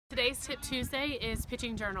Today's Tip Tuesday is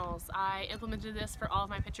pitching journals. I implemented this for all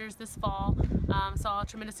of my pitchers this fall, saw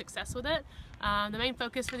tremendous success with it. The main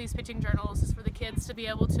focus for these pitching journals is for the kids to be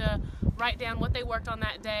able to write down what they worked on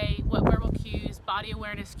that day, what verbal cues, body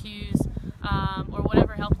awareness cues, or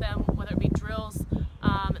whatever helped them, whether it be drills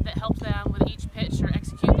that helped them with each pitch or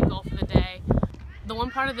execute the goal for the day. The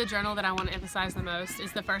one part of the journal that I want to emphasize the most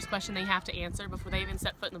is the first question they have to answer before they even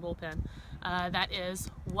set foot in the bullpen. That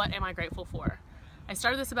is, what am I grateful for? I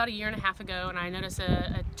started this about a year and a half ago, and I noticed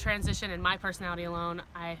a transition in my personality alone.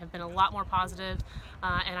 I have been a lot more positive,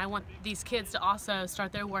 and I want these kids to also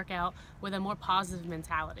start their workout with a more positive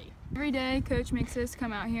mentality. Every day, Coach makes us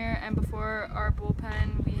come out here, and before our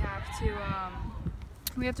bullpen, we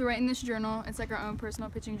have to write in this journal. It's like our own personal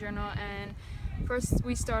pitching journal, and first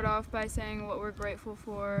we start off by saying what we're grateful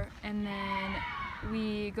for, and then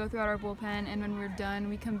we go throughout our bullpen, and when we're done,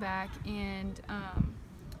 we come back and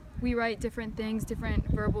we write different things, different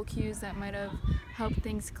verbal cues that might have helped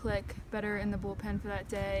things click better in the bullpen for that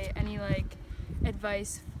day. Any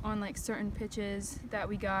advice on certain pitches that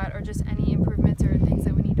we got, or just any improvements or things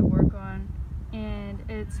that we need to work on. And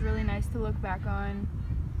it's really nice to look back on.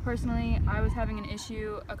 Personally, I was having an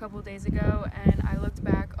issue a couple days ago, and I looked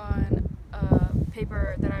back on a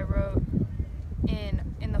paper that I wrote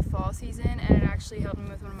in the fall season, and it actually helped me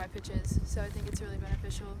with one of my pitches. So I think it's really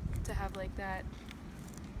beneficial to have that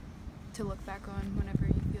to look back on whenever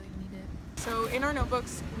you feel you need it. So in our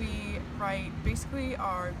notebooks we write basically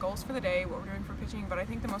our goals for the day, what we're doing for pitching, but I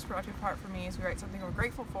think the most productive part for me is we write something we're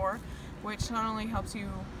grateful for, which not only helps you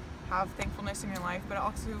have thankfulness in your life, but it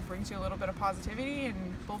also brings you a little bit of positivity,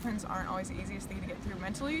 and bullpens aren't always the easiest thing to get through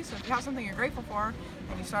mentally. So if you have something you're grateful for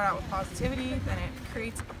and you start out with positivity, then it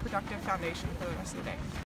creates a productive foundation for the rest of the day.